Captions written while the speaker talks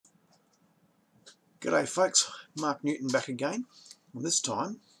G'day folks, Mark Newton back again. And this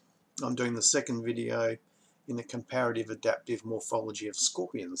time I'm doing the second video in the Comparative Adaptive Morphology of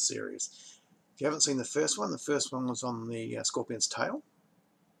Scorpions series. If you haven't seen the first one was on the scorpion's tail.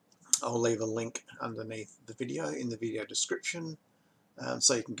 I'll leave a link underneath the video in the video description,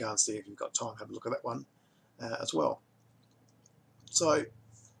 so you can go and see if you've got time, have a look at that one as well. So,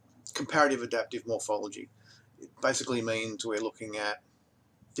 Comparative Adaptive Morphology. It basically means we're looking at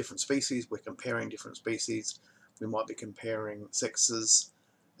different species, we're comparing different species, we might be comparing sexes,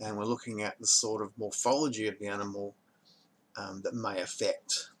 and we're looking at the sort of morphology of the animal that may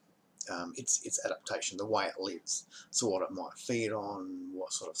affect its adaptation, the way it lives. So what it might feed on,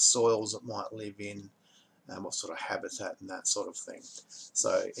 what sort of soils it might live in, what sort of habitat and that sort of thing.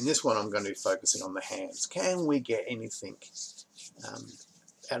 So in this one I'm going to be focusing on the hands. Can we get anything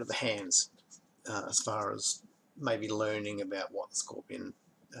out of the hands as far as maybe learning about what the scorpion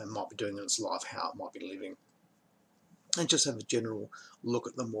might be doing in its life, how it might be living, and just have a general look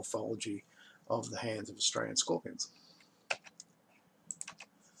at the morphology of the hands of Australian scorpions.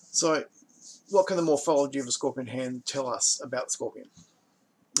 So what can the morphology of a scorpion hand tell us about the scorpion?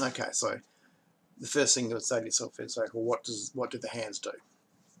 Okay, so the first thing you would say to yourself is, well, what do the hands do?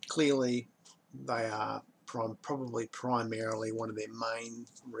 Clearly they are probably primarily one of their main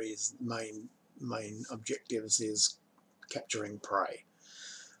objectives is capturing prey.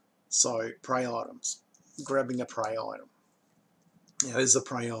 So prey items, grabbing a prey item. Now, is the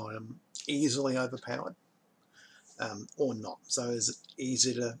prey item easily overpowered or not? So is it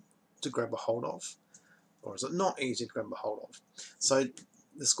easy to grab a hold of, or is it not easy to grab a hold of? So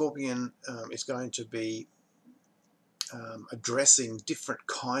the scorpion is going to be addressing different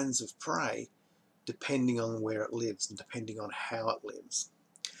kinds of prey depending on where it lives and depending on how it lives.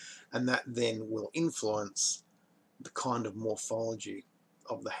 And that then will influence the kind of morphology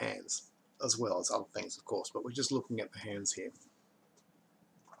of the hands, as well as other things, of course, but we're just looking at the hands here.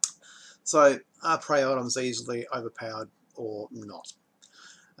 So are prey items easily overpowered or not?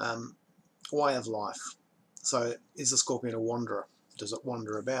 Way of life. So is the scorpion a wanderer? Does it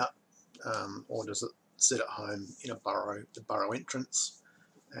wander about, or does it sit at home in a burrow, the burrow entrance,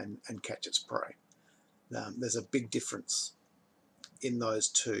 and catch its prey? There's a big difference in those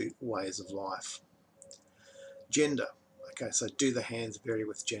two ways of life. Gender. Okay, so do the hands vary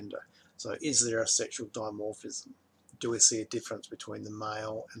with gender? So is there a sexual dimorphism? Do we see a difference between the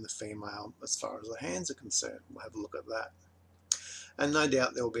male and the female as far as the hands are concerned? We'll have a look at that. And no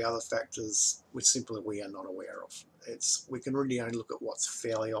doubt there will be other factors which simply we are not aware of. We can really only look at what's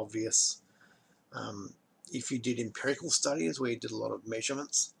fairly obvious. If you did empirical studies where you did a lot of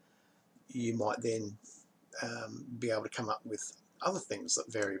measurements, you might then be able to come up with other things that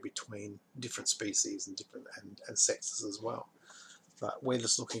vary between different species and different and sexes as well. But we're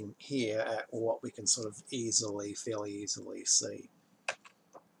just looking here at what we can sort of fairly easily see.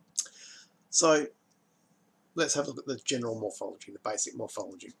 So let's have a look at the general morphology, the basic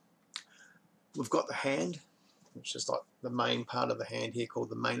morphology. We've got the hand, which is like the main part of the hand here,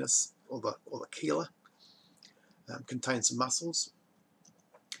 called the manus or the cheila. Contains some muscles,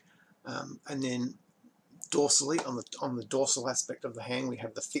 and then dorsally, on the dorsal aspect of the hand, we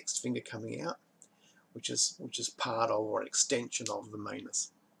have the fixed finger coming out, which is part of or an extension of the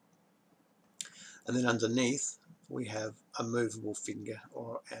manus. And then underneath we have a movable finger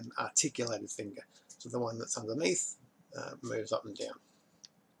or an articulated finger. So the one that's underneath moves up and down,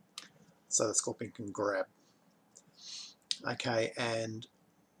 so the scorpion can grab. Okay, and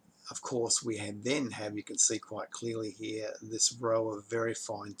of course we then have, you can see quite clearly here, this row of very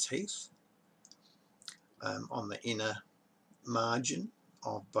fine teeth on the inner margin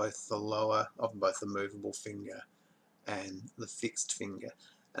of both the movable finger and the fixed finger.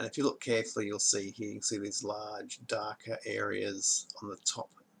 And if you look carefully, you'll see here, you can see these large darker areas on the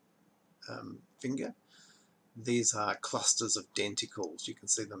top finger. These are clusters of denticles. You can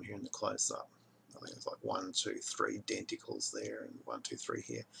see them here in the close-up. I think it's like 1, 2, 3 denticles there, and 1, 2, 3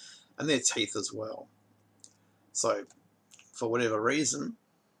 here, and they're teeth as well. So for whatever reason,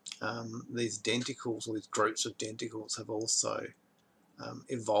 these denticles, or these groups of denticles, have also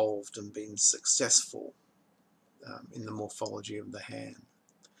evolved and been successful in the morphology of the hand,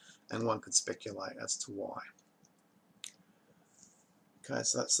 and one could speculate as to why. Okay,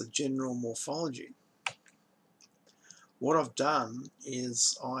 so that's the general morphology. What I've done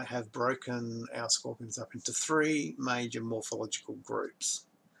is I have broken our scorpions up into 3 major morphological groups.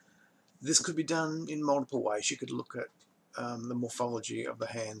 This could be done in multiple ways. You could look at the morphology of the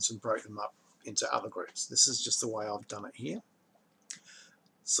hands and break them up into other groups. This is just the way I've done it here.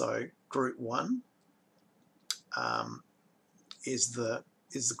 So group 1 is the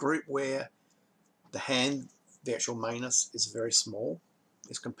group where The hand, the actual manus, is very small,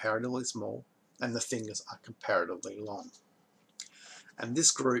 is comparatively small, and the fingers are comparatively long. And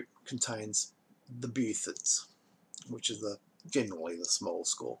this group contains the buthids, which are generally the small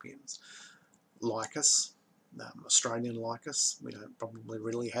scorpions. Lycus, Australian Lycus. We don't probably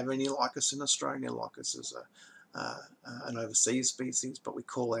really have any Lycus in Australia. Lycus is an overseas species, but we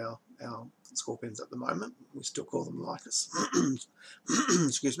call our scorpions at the moment, we still call them Lycus.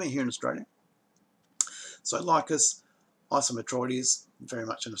 Excuse me, here in Australia. So Lycus, Isometroides, very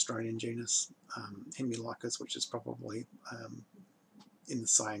much an Australian genus. Hemilycus, which is probably in the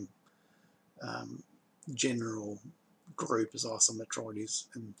same general group as Isometroides,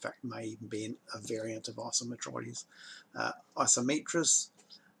 in fact may even be a variant of Isometroides. Isometris,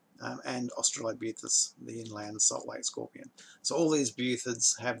 and Australopithecus, the inland salt lake scorpion. So all these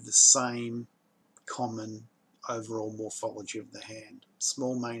buthids have the same common overall morphology of the hand.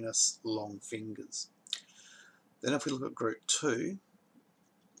 Small manus, long fingers. Then if we look at group 2,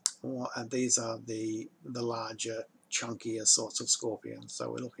 these are the larger, chunkier sorts of scorpions.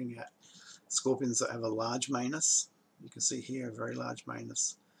 So we're looking at scorpions that have a large manus. You can see here a very large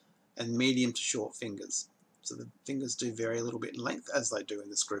manus, and medium to short fingers. So the fingers do vary a little bit in length, as they do in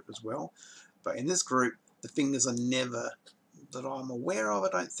this group as well. But in this group, the fingers are never, that I'm aware of, I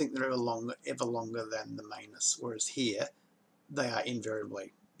don't think they're ever longer than the manus, whereas here, they are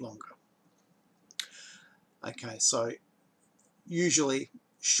invariably longer. Okay, so usually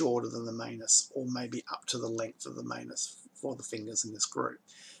shorter than the manus, or maybe up to the length of the manus for the fingers in this group.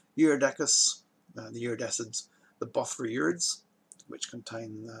 Eurodacus, the Uridacids, the Bothriurids, which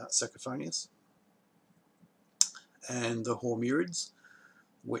contain Cercophonius, and the Hormurids,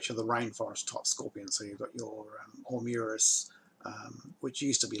 which are the rainforest type scorpions. So you've got your Hormurus, which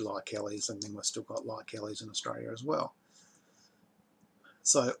used to be Lycaeles, and then we've still got Lycaeles in Australia as well.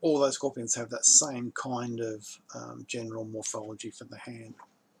 So all those scorpions have that same kind of general morphology for the hand.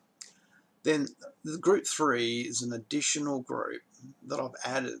 Then the group 3 is an additional group that I've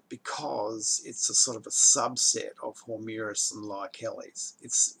added because it's a sort of a subset of Hormurus and Lycaeles.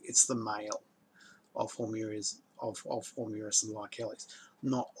 It's the male of Hormurus and Lycaeles.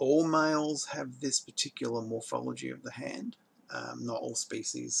 Not all males have this particular morphology of the hand. Not all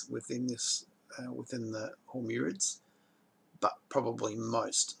species within this within the Hormurids, but probably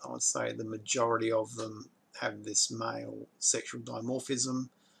most. I would say the majority of them have this male sexual dimorphism,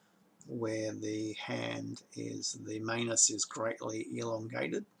 where the manus is greatly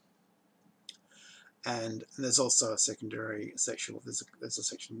elongated, and there's also a secondary sexual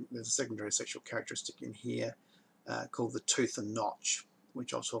secondary sexual characteristic in here called the tooth and notch,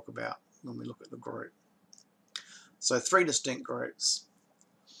 which I'll talk about when we look at the group. So 3 distinct groups.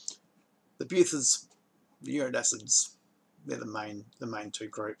 The buthids, the Uridacids, they're the main 2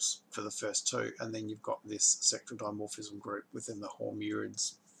 groups for the first 2, and then you've got this sexual dimorphism group within the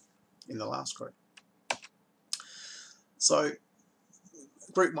Hormurids in the last group. So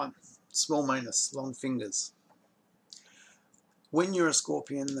group 1, small manus, long fingers. When you're a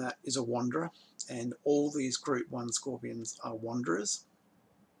scorpion that is a wanderer, and all these group 1 scorpions are wanderers,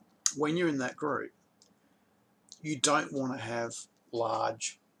 when you're in that group, you don't want to have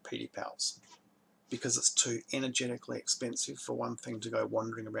large pedipalps, because it's too energetically expensive for one thing to go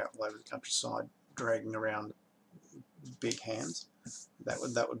wandering about all over the countryside, dragging around big hands. That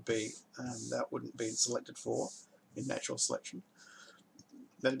wouldn't be selected for in natural selection.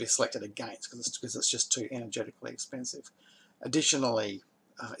 That'd be selected against because it's just too energetically expensive. Additionally,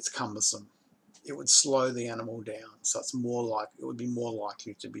 it's cumbersome. It would slow the animal down, so it would be more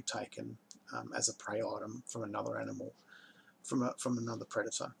likely to be taken as a prey item from another animal, from another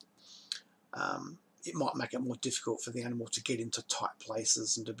predator. It might make it more difficult for the animal to get into tight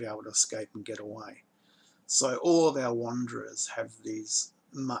places and to be able to escape and get away. So all of our wanderers have these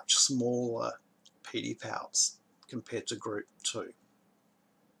much smaller pedipalps compared to group 2.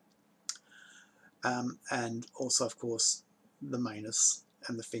 And also, of course, the manus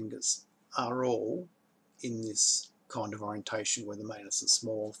and the fingers are all in this kind of orientation where the manus is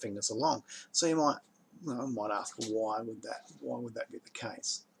small, fingers are long. So you might ask, why would that be the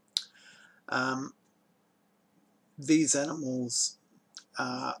case? These animals,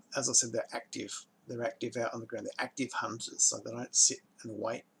 as I said, they're active. They're active out on the ground. They're active hunters, so they don't sit and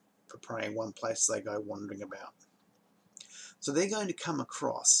wait for prey in one place. They go wandering about. So they're going to come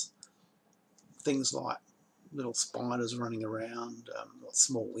across things like little spiders running around,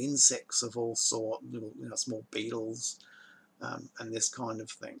 small insects of all sorts, little small beetles, and this kind of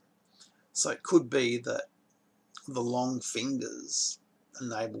thing. So it could be that the long fingers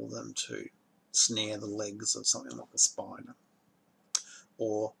enable them to snare the legs of something like a spider,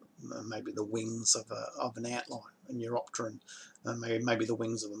 or maybe the wings of an antlion, a neuropteran, maybe the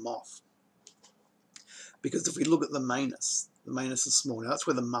wings of a moth. Because if we look at the manus is small. Now that's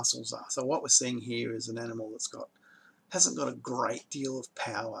where the muscles are. So what we're seeing here is an animal that's hasn't got a great deal of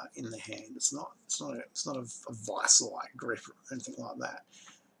power in the hand. It's not a vice-like grip or anything like that.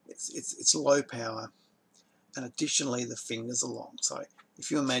 It's low power, and additionally the fingers are long. So if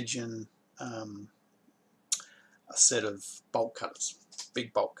you imagine a set of bolt cutters,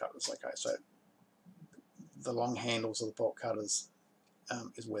 big bolt cutters. Okay, so the long handles of the bolt cutters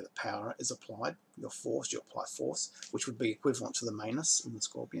is where the power is applied. You apply force, which would be equivalent to the manus in the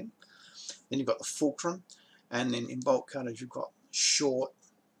scorpion. Then you've got the fulcrum, and then in bolt cutters you've got short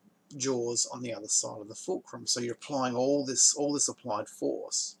jaws on the other side of the fulcrum. So you're applying all this applied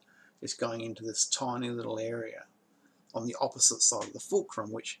force is going into this tiny little area on the opposite side of the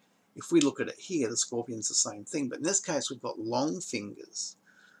fulcrum, which, if we look at it here, the scorpion's the same thing, but in this case we've got long fingers.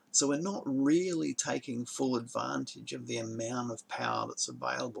 So we're not really taking full advantage of the amount of power that's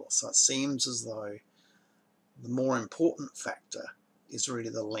available. So it seems as though the more important factor is really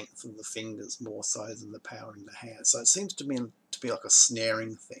the length of the fingers more so than the power in the hand. So it seems to me to be like a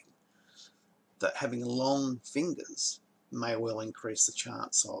snaring thing, that having long fingers may well increase the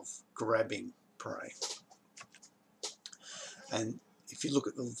chance of grabbing prey. And if you look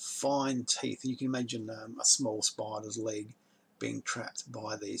at the fine teeth, you can imagine a small spider's leg being trapped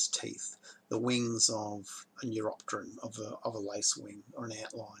by these teeth. The wings of a neuropteran, of a lacewing or an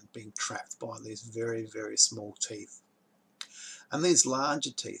antlion, being trapped by these very, very small teeth. And these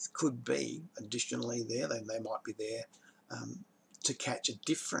larger teeth could be additionally there, they might be there to catch a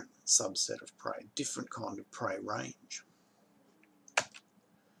different subset of prey, different kind of prey range.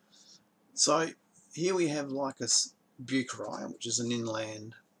 So here we have Lycus bucheri, which is an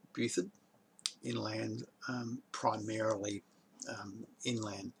inland butrid, primarily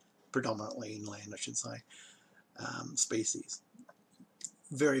inland, predominantly inland, I should say, species.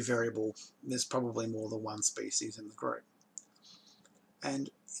 Very variable. There's probably more than one species in the group. And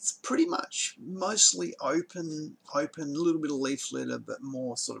it's pretty much mostly open, a little bit of leaf litter, but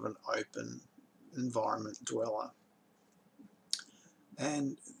more sort of an open environment dweller.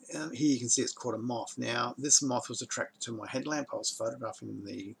 And here you can see it's called a moth. Now, this moth was attracted to my headlamp. I was photographing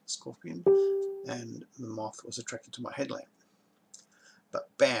the scorpion, and the moth was attracted to my headlamp.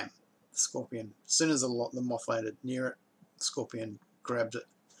 But bam, the scorpion, as soon as the moth landed near it, the scorpion grabbed it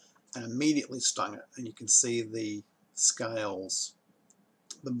and immediately stung it. And you can see the scales,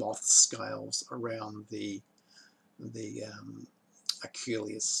 the moth scales around the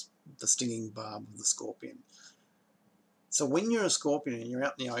aculeus, the stinging barb of the scorpion. So when you're a scorpion and you're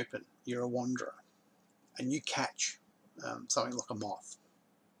out in the open, you're a wanderer, and you catch something like a moth,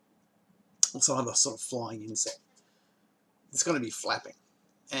 or some other sort of flying insect, it's going to be flapping,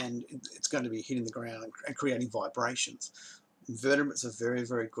 and it's going to be hitting the ground and creating vibrations. Invertebrates are very,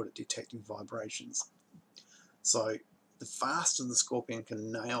 very good at detecting vibrations. So the faster the scorpion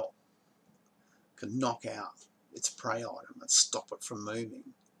can knock out its prey item and stop it from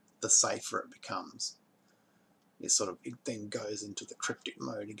moving, the safer it becomes. It then goes into the cryptic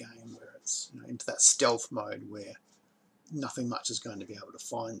mode again, where it's into that stealth mode where nothing much is going to be able to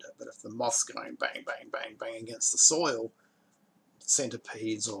find it. But if the moth's going bang, bang, bang, bang against the soil,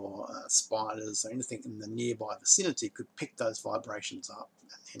 centipedes or spiders or anything in the nearby vicinity could pick those vibrations up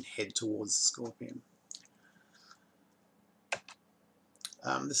and head towards the scorpion.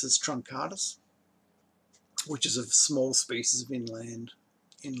 This is Truncatus, which is a small species of inland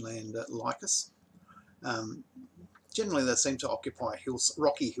Lycus. Generally, they seem to occupy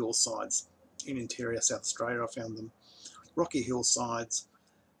rocky hillsides in interior South Australia. I found them rocky hillsides,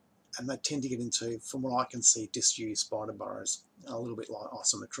 and they tend to get into, from what I can see, disused spider burrows, a little bit like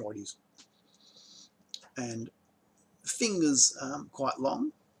Isometroides. And fingers quite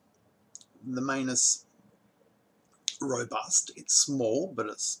long. The manus robust. It's small, but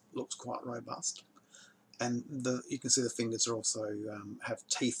it looks quite robust. And you can see the fingers are also have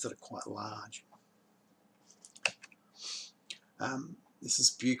teeth that are quite large. This is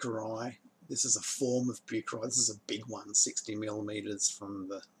bucheri. This is a form of bucheri. This is a big one, 60 millimeters from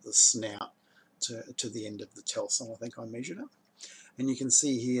the snout to the end of the telson. I think I measured it. And you can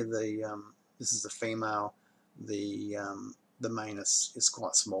see here this is the female. The manus is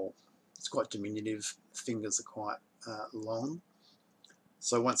quite small. It's quite diminutive. Fingers are quite long.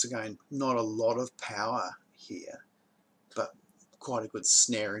 So once again, not a lot of power here, but quite a good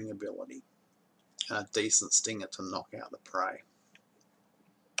snaring ability and a decent stinger to knock out the prey.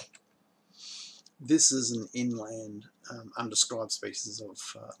 This is an inland undescribed species of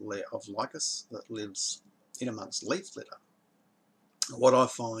Lycus that lives in amongst leaf litter. What I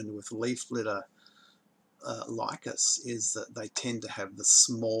find with leaf litter Lycus is that they tend to have the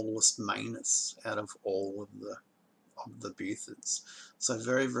smallest manus out of all of the buthids. So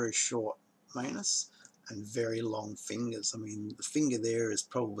very, very short manus and very long fingers. I mean, the finger there is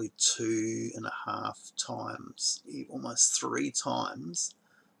probably 2.5 times, almost 3 times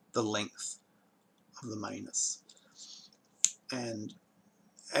the length of the manus. And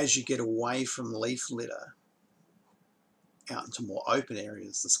as you get away from leaf litter out into more open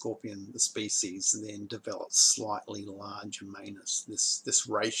areas, the scorpion, the species, then develops slightly larger manus. This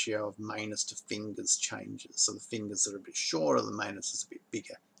ratio of manus to fingers changes. So the fingers that are a bit shorter, the manus is a bit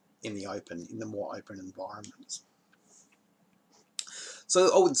bigger in the more open environments. So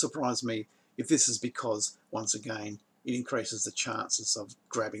it wouldn't surprise me if this is because, once again, it increases the chances of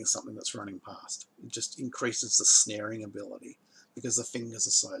grabbing something that's running past. It just increases the snaring ability because the fingers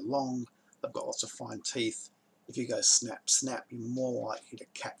are so long, they've got lots of fine teeth. If you go snap, snap, you're more likely to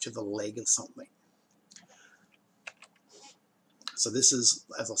capture the leg of something. So this is,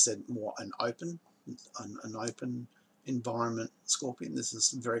 as I said, more an open environment scorpion. This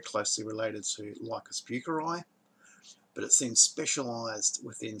is very closely related to Lycus buceri, but it seems specialised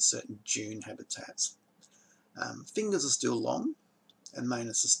within certain dune habitats. Fingers are still long, and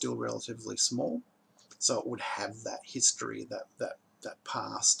manus is still relatively small, so it would have that history, that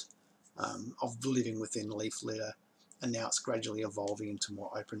past of living within leaf litter, and now it's gradually evolving into more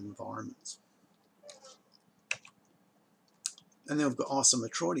open environments. And then we've got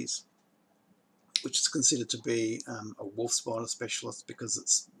Isometroides, which is considered to be a wolf spider specialist because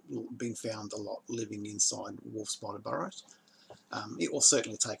it's been found a lot living inside wolf spider burrows. It will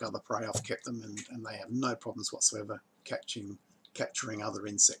certainly take other prey. I've kept them, and they have no problems whatsoever capturing other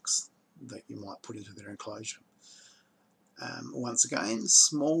insects that you might put into their enclosure. Once again,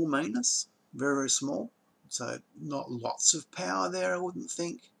 small manus, very, very small, so not lots of power there, I wouldn't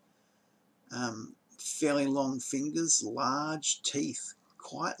think. Fairly long fingers, large teeth,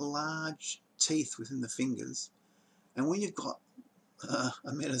 quite large teeth within the fingers. And when you've got a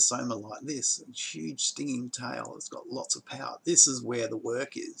metasoma like this, a huge stinging tail, it's got lots of power. This is where the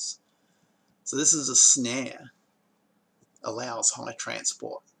work is. So this is a snare, allows high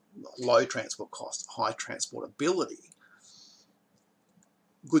transport, low transport cost, high transportability,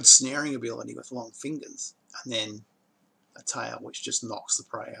 good snaring ability with long fingers, and then a tail which just knocks the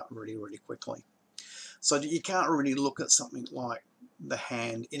prey out really, really quickly. So you can't really look at something like the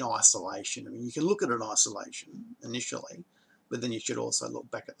hand in isolation. I mean, you can look at it in isolation initially, but then you should also look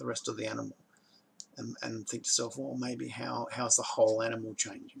back at the rest of the animal and think to yourself, well, maybe how's the whole animal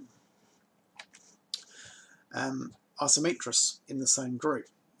changing? Isometrus in the same group.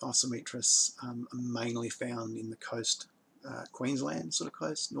 Isometrus are mainly found in the coast, Queensland sort of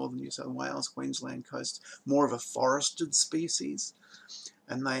coast, northern New South Wales, Queensland coast, more of a forested species,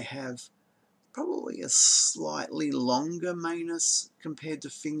 and they have probably a slightly longer manus compared to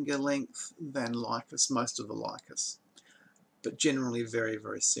finger length than Lycus, most of the Lycus, but generally very,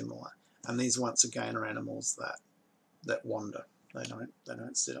 very similar. And these, once again, are animals that wander. They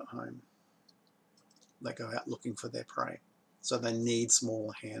don't sit at home. They go out looking for their prey. So they need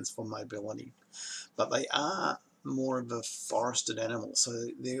smaller hands for mobility. But they are more of a forested animal. So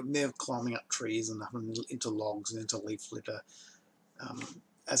they're climbing up trees and up into logs and into leaf litter,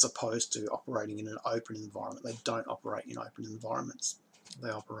 as opposed to operating in an open environment. They don't operate in open environments. They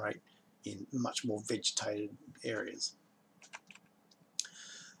operate in much more vegetated areas.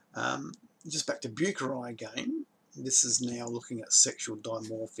 Just back to buceri again. This is now looking at sexual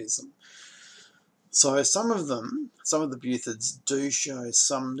dimorphism. So some of the buthids do show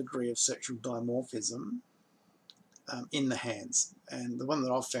some degree of sexual dimorphism in the hands, and the one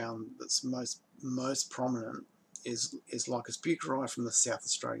that I've found that's most prominent is Lycus buceri from the South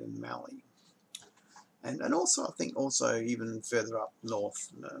Australian mallee, and also I think also even further up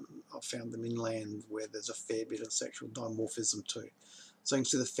north, I've found them inland where there's a fair bit of sexual dimorphism too. So you can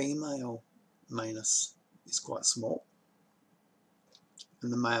see the female manus is quite small,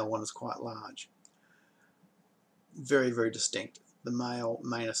 and the male one is quite large. Very, very distinct. The male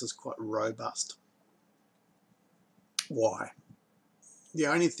manus is quite robust. Why? The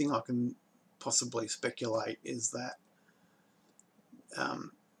only thing I can possibly speculate is that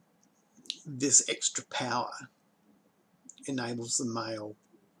this extra power enables the male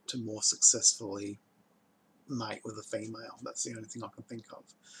to more successfully mate with a female. That's the only thing I can think of.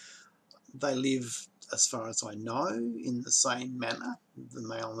 They live, as far as I know, in the same manner, the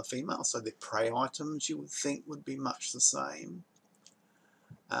male and the female, so their prey items you would think would be much the same.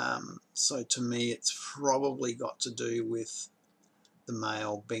 So to me it's probably got to do with the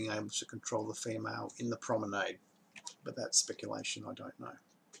male being able to control the female in the promenade. but that's speculation, I don't know.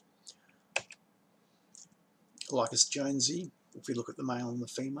 Lycus jonesii, if we look at the male and the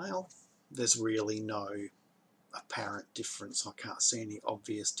female, there's really no apparent difference. I can't see any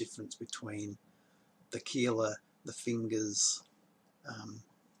obvious difference between the chela, the fingers,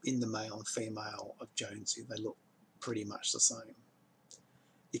 in the male and female of jonesii. They look pretty much the same.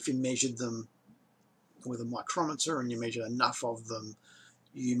 If you measured them with a micrometer and you measure enough of them,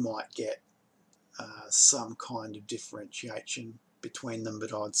 you might get some kind of differentiation between them,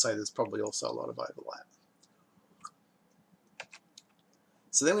 but I'd say there's probably also a lot of overlap.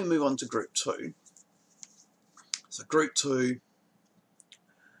 So then we move on to group 2. So group 2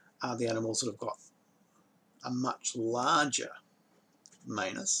 are the animals that have got a much larger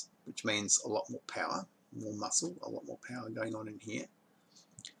manus, which means a lot more power, more muscle, a lot more power going on in here,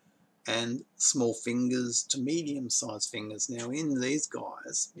 and small fingers to medium-sized fingers. Now in these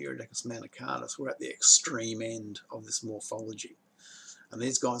guys, Urodacus manicatus, we're at the extreme end of this morphology, and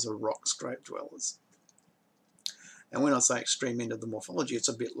these guys are rock scrape dwellers. And when I say extreme end of the morphology, it's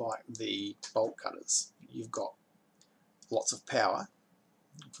a bit like the bolt cutters. You've got lots of power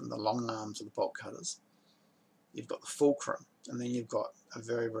from the long arms of the bolt cutters. You've got the fulcrum, and then you've got a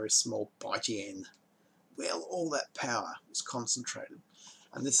very, very small bitey end. Well, all that power is concentrated.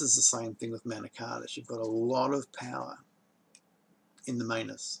 And this is the same thing with manicatus. You've got a lot of power in the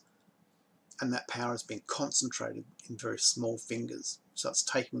manus, and that power has been concentrated in very small fingers. So it's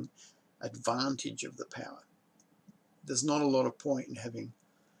taking advantage of the power. There's not a lot of point in having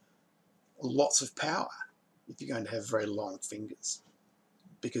lots of power if you're going to have very long fingers,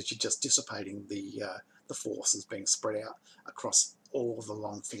 because you're just dissipating the forces being spread out across all of the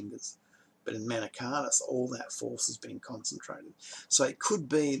long fingers. But in manicatus, all that force has been concentrated. So it could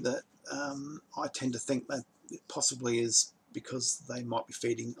be that I tend to think that it possibly is because they might be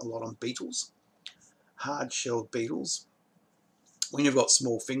feeding a lot on beetles, hard-shelled beetles. When you've got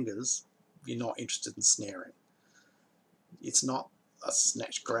small fingers, you're not interested in snaring. It's not a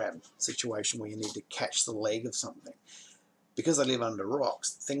snatch-grab situation where you need to catch the leg of something. Because they live under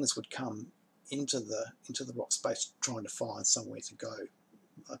rocks, things would come into the rock space trying to find somewhere to go.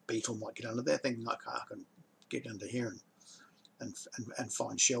 A beetle might get under there thinking, okay, I can get under here and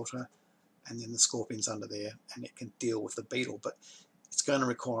find shelter, and then the scorpion's under there and it can deal with the beetle, but it's going to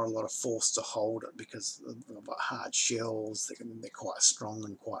require a lot of force to hold it because of hard shells. They're quite strong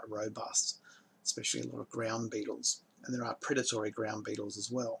and quite robust, especially a lot of ground beetles, and there are predatory ground beetles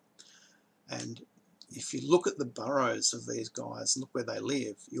as well. And if you look at the burrows of these guys, look where they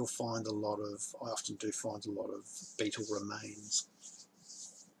live, you'll find I often do find a lot of beetle remains.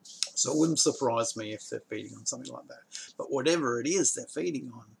 So it wouldn't surprise me if they're feeding on something like that. But whatever it is they're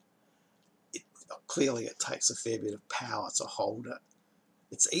feeding on, clearly it takes a fair bit of power to hold it.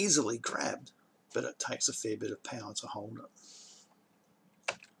 It's easily grabbed, but it takes a fair bit of power to hold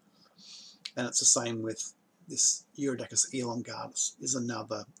it. And it's the same with this Urodacus elongatus, is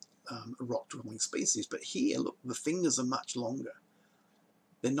another rock-dwelling species. But here, look, the fingers are much longer.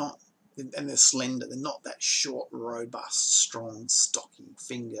 They're not, and they're slender. They're not that short, robust, strong, stocky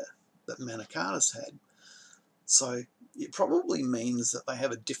finger that manicatus had. So it probably means that they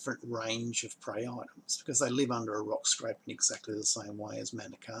have a different range of prey items because they live under a rock scrape in exactly the same way as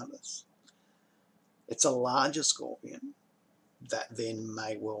manicatus. It's a larger scorpion that then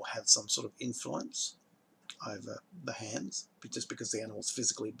may well have some sort of influence over the hands just because the animal's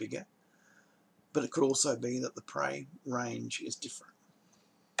physically bigger. But it could also be that the prey range is different.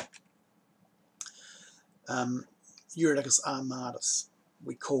 Urodacus armatus.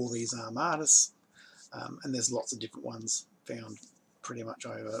 We call these armatus, and there's lots of different ones found pretty much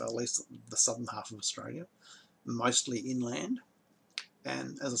over at least the southern half of Australia, mostly inland.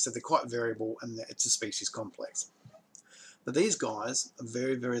 And as I said, they're quite variable and it's a species complex. But these guys are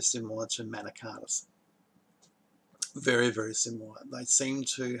very, very similar to manicatus. Very, very similar. They seem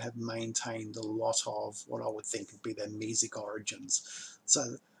to have maintained a lot of what I would think would be their mesic origins.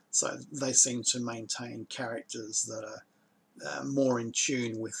 So they seem to maintain characters that are more in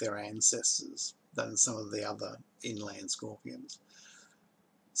tune with their ancestors than some of the other inland scorpions.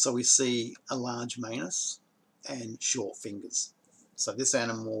 So we see a large manus and short fingers. So this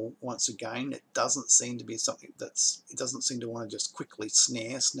animal, once again, it doesn't seem to be something it doesn't seem to want to just quickly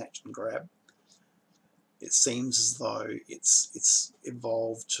snare, snatch and grab. It seems as though it's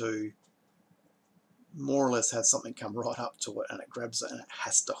evolved to more or less have something come right up to it and it grabs it and it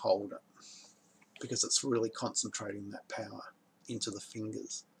has to hold it because it's really concentrating that power into the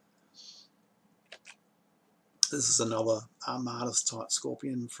fingers. This is another armatus type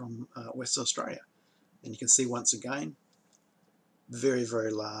scorpion from Western Australia, and you can see once again very,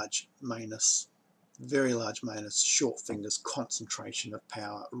 very large manus, Very large manus, short fingers, concentration of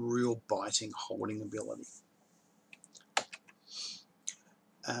power, real biting, holding ability.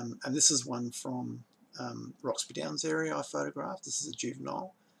 And this is one from Roxby Downs area I photographed. This is a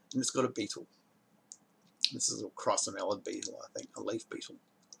juvenile, and it's got a beetle. This is a Chrysomellid beetle, I think, a leaf beetle,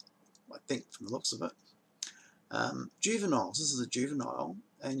 I think, from the looks of it. Juveniles, this is a juvenile,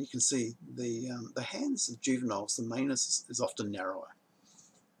 and you can see the hands of juveniles, the manus is often narrower.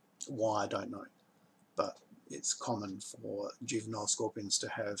 Why, I don't know, but it's common for juvenile scorpions to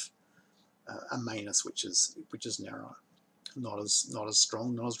have a manus which is narrower, not as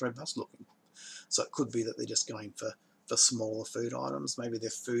strong, not as robust looking. So it could be that they're just going for smaller food items. Maybe their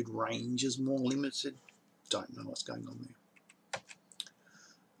food range is more limited. Don't know what's going on there.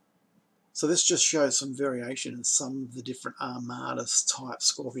 So this just shows some variation in some of the different armatus type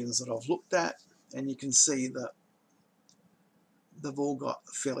scorpions that I've looked at, and you can see that they've all got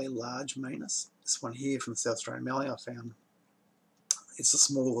a fairly large manus. This one here from South Australian Mallee, I found it's the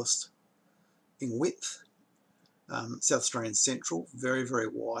smallest in width. South Australian Central, very, very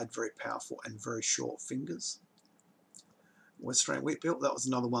wide, very powerful, and very short fingers. West Australian Wheatbill, that was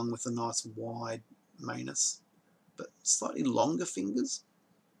another one with a nice wide manus, but slightly longer fingers.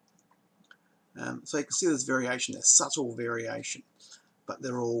 So you can see there's variation, there's subtle variation, but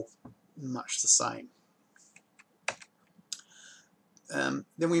they're all much the same. Then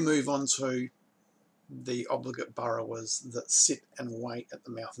we move on to the obligate burrowers that sit and wait at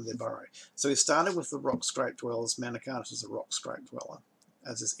the mouth of their burrow. So we started with the rock scrape dwellers. Manicatus is a rock scrape dweller,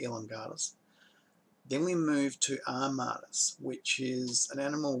 as is elongatus. Then we move to armatus, which is an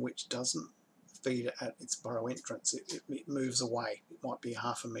animal which doesn't feed at its burrow entrance. It moves away. It might be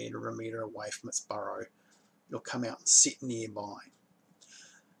half a metre or a metre away from its burrow. It'll come out and sit nearby.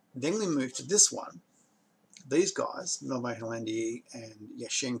 Then we move to this one. These guys, Novahilandii and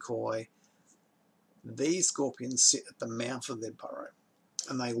Yashenkoi, these scorpions sit at the mouth of their burrow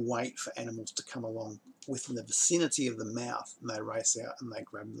and they wait for animals to come along within the vicinity of the mouth, and they race out and they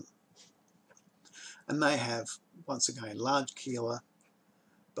grab them. And they have, once again, large cheela,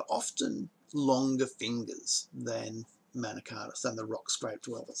 but often longer fingers than Manicatus, than the rock scrape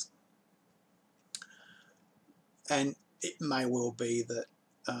dwellers. And it may well be that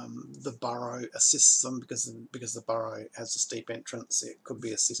the burrow assists them because the burrow has a steep entrance. It could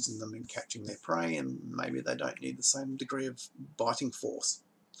be assisting them in catching their prey, and maybe they don't need the same degree of biting force.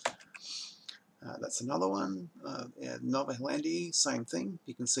 That's another one. Novahilandii, same thing.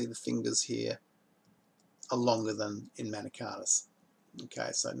 You can see the fingers here are longer than in Manicatus.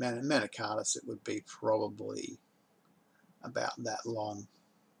 Okay, so Manicatus, it would be probably about that long.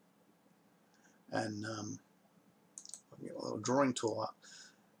 And I'll get a little drawing tool up.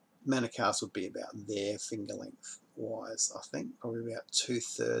 Manicatus would be about their finger length wise, I think, probably about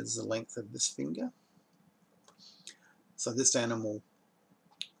 2/3 the length of this finger. So this animal,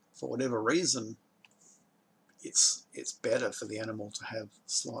 for whatever reason, it's better for the animal to have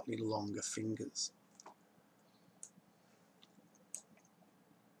slightly longer fingers.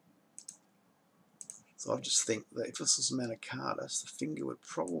 So I just think that if this was Manicatus, the finger would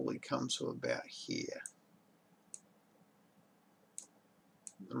probably come to about here,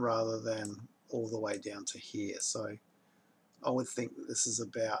 rather than all the way down to here. So I would think that this is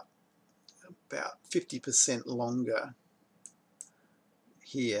about 50% longer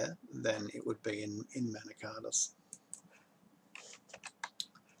here than it would be in Manicatus.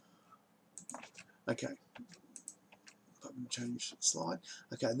 Okay, if I can change the slide.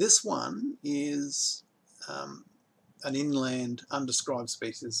 Okay, this one is an inland undescribed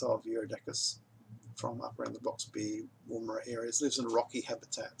species of Urodacus from up around the Roxby, Woomera areas. Lives in rocky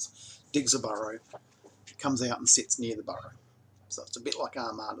habitats, digs a burrow, comes out and sits near the burrow. So it's a bit like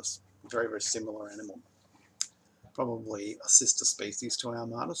Armatus, very, very similar animal. Probably a sister species to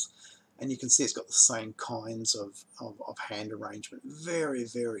Armatus. And you can see it's got the same kinds of hand arrangement. Very,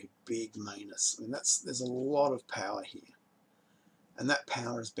 very big manus. I mean, there's a lot of power here. And that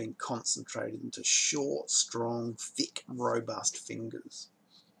power has been concentrated into short, strong, thick, robust fingers.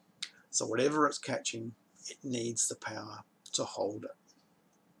 So whatever it's catching, it needs the power to hold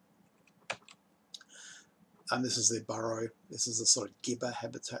it. And this is their burrow. This is the sort of gibber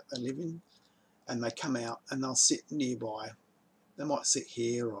habitat they live in. And they come out and they'll sit nearby. They might sit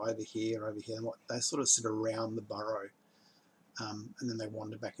here or over here, over here. They sort of sit around the burrow, and then they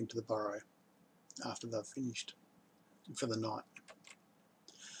wander back into the burrow after they've finished for the night.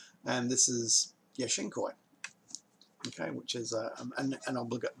 And this is Yashenkoi, okay, which is an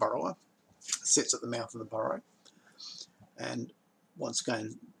obligate burrower. Sits at the mouth of the burrow, and once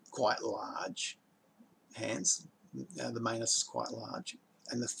again, quite large hands. The manus is quite large,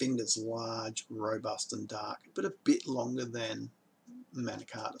 and the fingers large, robust and dark, but a bit longer than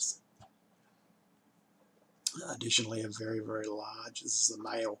Manichatus. Additionally, a very, very large, this is the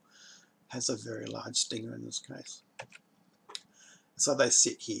male, has a very large stinger in this case. So they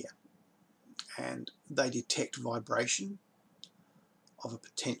sit here and they detect vibration of a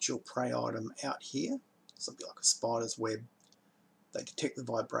potential prey item out here, something like a spider's web. They detect the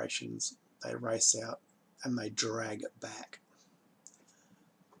vibrations, they race out and they drag it back.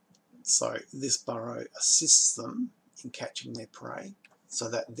 So this burrow assists them in catching their prey, so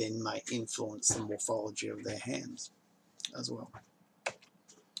that then may influence the morphology of their hands as well.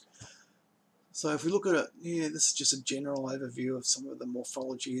 So if we look at it, yeah, this is just a general overview of some of the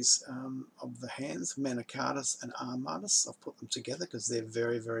morphologies of the hands, Manichatus and Armatus. I've put them together because they're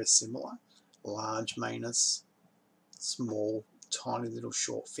very, very similar. Large manus, small, tiny little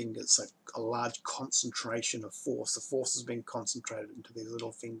short fingers, so a large concentration of force. The force has been concentrated into these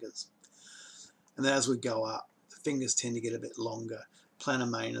little fingers. And then as we go up, the fingers tend to get a bit longer.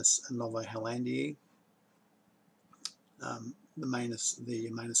 Planomanus and Novohellandii. The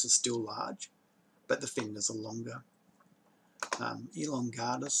manus is still large, but the fingers are longer.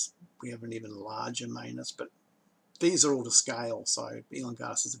 Elongatus, we have an even larger manus, but these are all to scale. So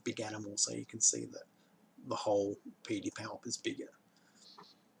Elongatus is a big animal, so you can see that the whole pedipalp is bigger.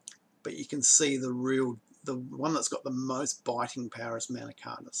 But you can see the one that's got the most biting power is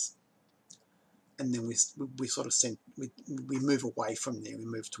Manichatus. And then we sort of we move away from there. We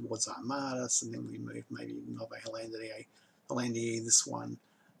move towards Armatus, and then we move maybe Novohellandii, this one,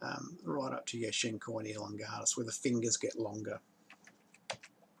 right up to Yashenko and Elongatus, where the fingers get longer.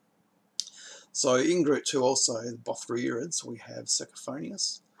 So in group 2 also, the Bothroeurids, we have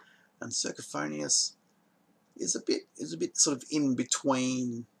Cercophonius, and Cercophonius is a bit sort of in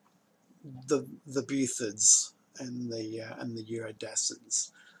between the Buthids and the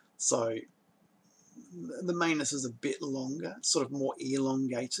Uridacids. So the manus is a bit longer, sort of more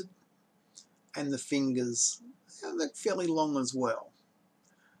elongated, and the fingers, they're fairly long as well.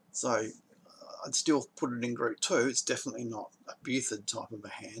 So I'd still put it in group 2. It's definitely not a Buthid type of a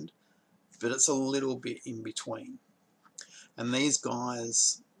hand, but it's a little bit in between. And these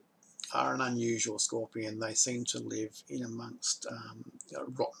guys are an unusual scorpion. They seem to live in amongst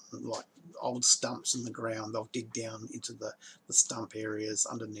rotten, like old stumps in the ground. They'll dig down into the stump areas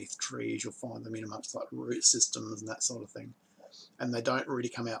underneath trees. You'll find them in amongst like root systems and that sort of thing. And they don't really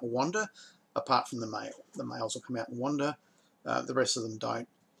come out and wander, apart from the male. The males will come out and wander. The rest of them don't.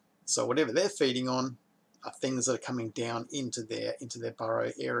 So whatever they're feeding on are things that are coming down into their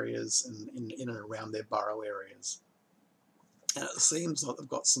burrow areas and in and around their burrow areas. And it seems like they've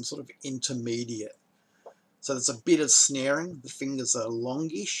got some sort of intermediate. So there's a bit of snaring. The fingers are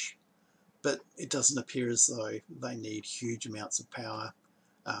longish, but it doesn't appear as though they need huge amounts of power.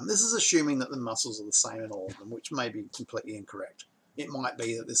 This is assuming that the muscles are the same in all of them, which may be completely incorrect. It might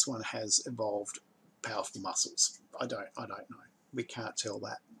be that this one has evolved powerful muscles. I don't know. We can't tell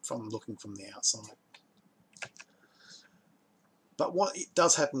that from looking from the outside. But what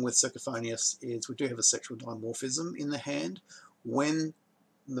does happen with Cercophonius is we do have a sexual dimorphism in the hand. When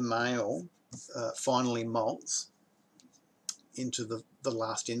the male finally molts into the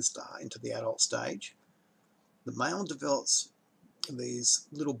last instar, into the adult stage, the male develops these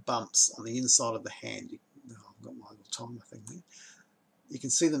little bumps on the inside of the hand. I've got my little timer thing here. You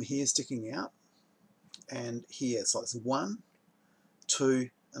can see them here sticking out, and here, so it's 1, 2,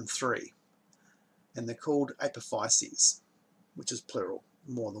 and 3. And they're called apophyses, which is plural,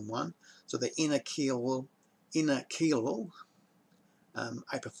 more than one. So they're inner keelal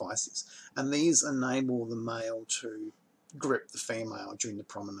apophyses. And these enable the male to grip the female during the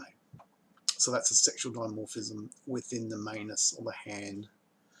promenade. So that's a sexual dimorphism within the manus, or the hand,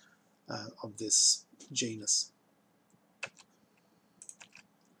 of this genus.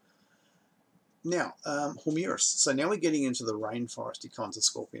 Now, Hormurus. So now we're getting into the rainforesty kinds of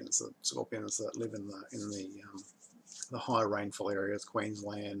scorpions, the scorpions that live in the higher rainfall areas,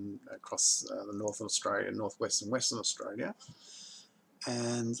 Queensland, across the northern Australia, northwest and western Australia.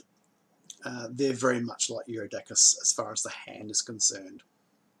 And they're very much like Uridacis as far as the hand is concerned.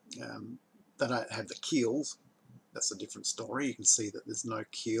 They don't have the keels. That's a different story. You can see that there's no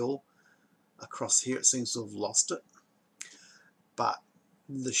keel across here. It seems to have lost it. But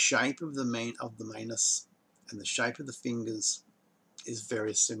the shape of the manus and the shape of the fingers is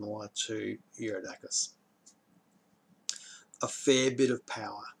very similar to Uridacis. A fair bit of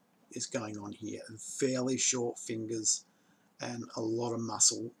power is going on here, and fairly short fingers and a lot of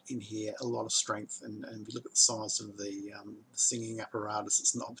muscle in here, a lot of strength, and if you look at the size of the singing apparatus,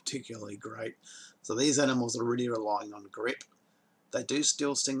 it's not particularly great. So these animals are really relying on grip They do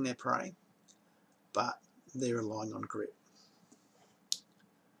still sting their prey, but they're relying on grip.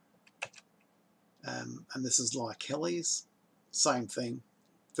 And this is Lykelli's, same thing,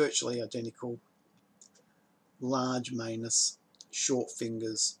 virtually identical. Large manus, short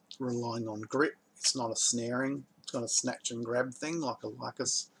fingers, relying on grip. It's not a snaring, it's not a snatch and grab thing like a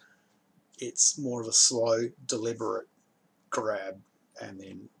Lycus. It's more of a slow, deliberate grab and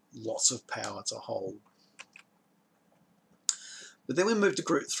then lots of power to hold. But then we move to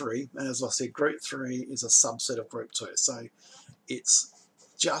group 3, and as I said, group 3 is a subset of group 2. So it's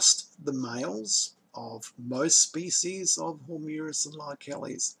just the males of most species of Morphology and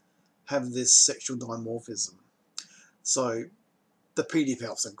Lykellis have this sexual dimorphism. So the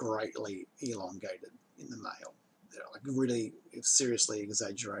pedipalps are greatly elongated in the male. They're like really seriously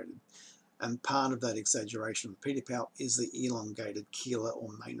exaggerated. And part of that exaggeration of the pedipalp is the elongated chela or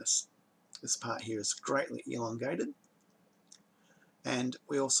manus. This part here is greatly elongated. And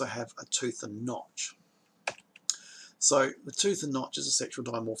we also have a tooth and notch. So the tooth and notch is a sexual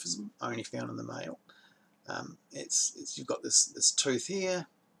dimorphism only found in the male. You've got this tooth here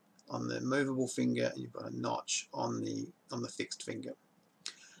on the movable finger, and you've got a notch on the fixed finger.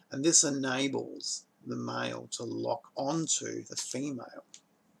 And this enables the male to lock onto the female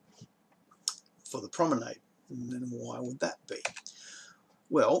for the promenade. And then why would that be?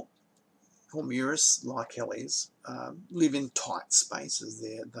 Well, Morphology, Lykellis, live in tight spaces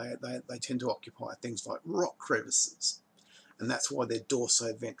there. They tend to occupy things like rock crevices, and that's why they're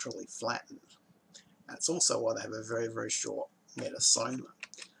dorso-ventrally flattened. That's also why they have a very, very short metasoma.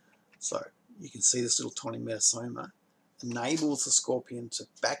 So you can see this little tiny metasoma enables the scorpion to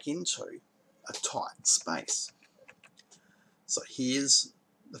back into a tight space. So here's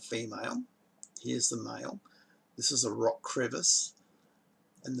the female, here's the male. This is a rock crevice,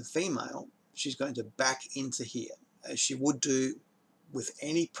 and the female, she's going to back into here, as she would do with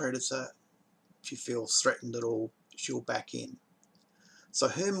any predator. If she feels threatened at all, she'll back in. So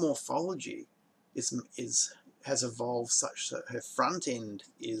her morphology has evolved such that her front end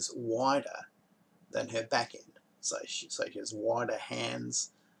is wider than her back end. So she has wider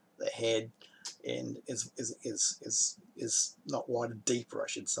hands, the head end is not wider, deeper I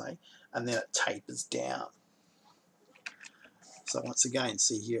should say, and then it tapers down. So once again,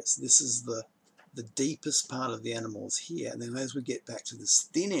 see here, this is the deepest part of the animal is here, and then as we get back to this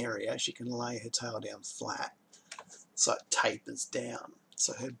thin area, she can lay her tail down flat, so it tapers down.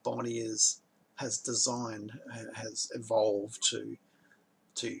 So her body has evolved to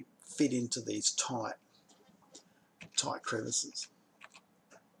fit into these tight crevices.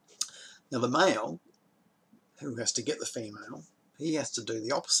 Now the male, who has to get the female, he has to do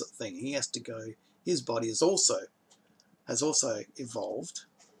the opposite thing. He has to go, his body has also evolved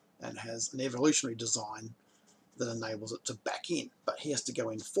and has an evolutionary design that enables it to back in, but he has to go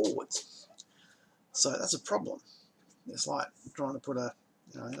in forwards. So that's a problem. It's like trying to put a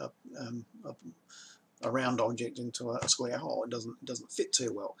round object into a square hole. It doesn't fit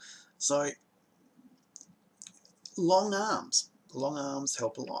too well. So long arms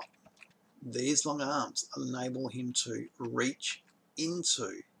help a lot. These long arms enable him to reach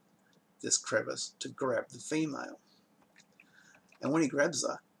into this crevice to grab the female. And when he grabs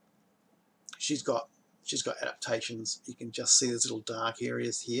her, she's got adaptations. You can just see these little dark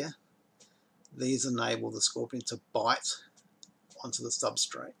areas here. These enable the scorpion to bite onto the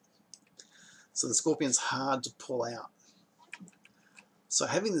substrate. So the scorpion's hard to pull out. So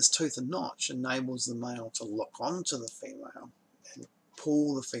having this tooth and notch enables the male to lock onto the female and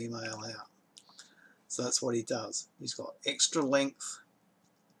pull the female out. So that's what he does. He's got extra length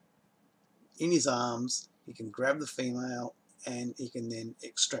in his arms. He can grab the female and he can then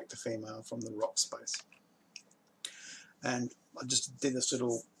extract the female from the rock space. And I just did this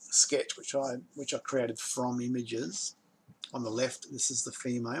little sketch which I created from images. On the left, this is the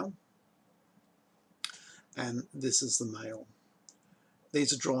female, and this is the male.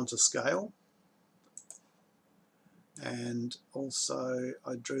 These are drawn to scale, and also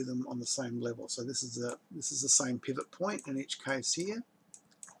I drew them on the same level. So this is the same pivot point in each case here,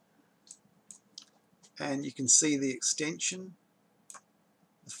 and you can see the extension,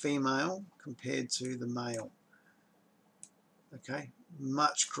 the female compared to the male. Okay,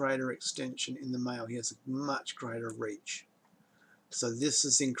 much greater extension in the male. He has a much greater reach. So this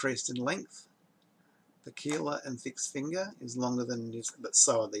is increased in length. The chela and fixed finger is longer than it is, but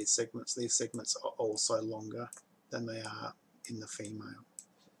so are these segments. These segments are also longer than they are in the female.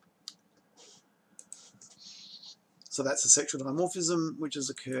 So that's a sexual dimorphism which has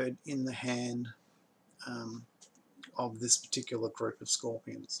occurred in the hand of this particular group of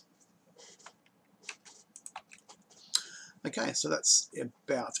scorpions. Okay, so that's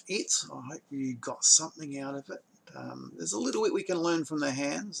about it. I hope you got something out of it. There's a little bit we can learn from the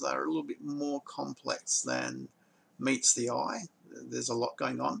hands. They're a little bit more complex than meets the eye. There's a lot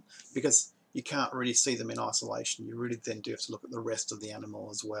going on because you can't really see them in isolation. You really then do have to look at the rest of the animal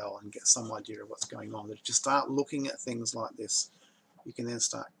as well and get some idea of what's going on. But if you start looking at things like this, you can then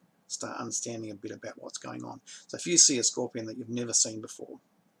start understanding a bit about what's going on. So if you see a scorpion that you've never seen before,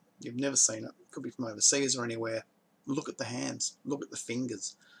 you've never seen it, could be from overseas or anywhere, look at the hands, look at the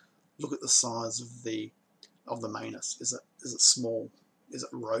fingers, look at the size of the manus. Is it small? Is it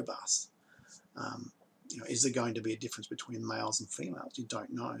robust? Is there going to be a difference between males and females? You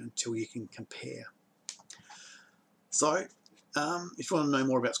don't know until you can compare. So, if you want to know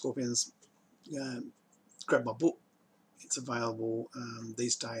more about scorpions, grab my book. It's available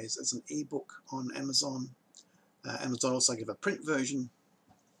these days as an ebook on Amazon. Amazon also give a print version.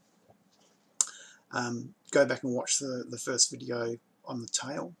 Go back and watch the first video on the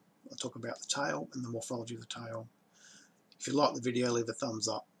tail. I talk about the tail and the morphology of the tail. If you like the video, leave a thumbs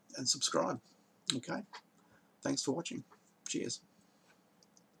up and subscribe. Okay, thanks for watching. Cheers.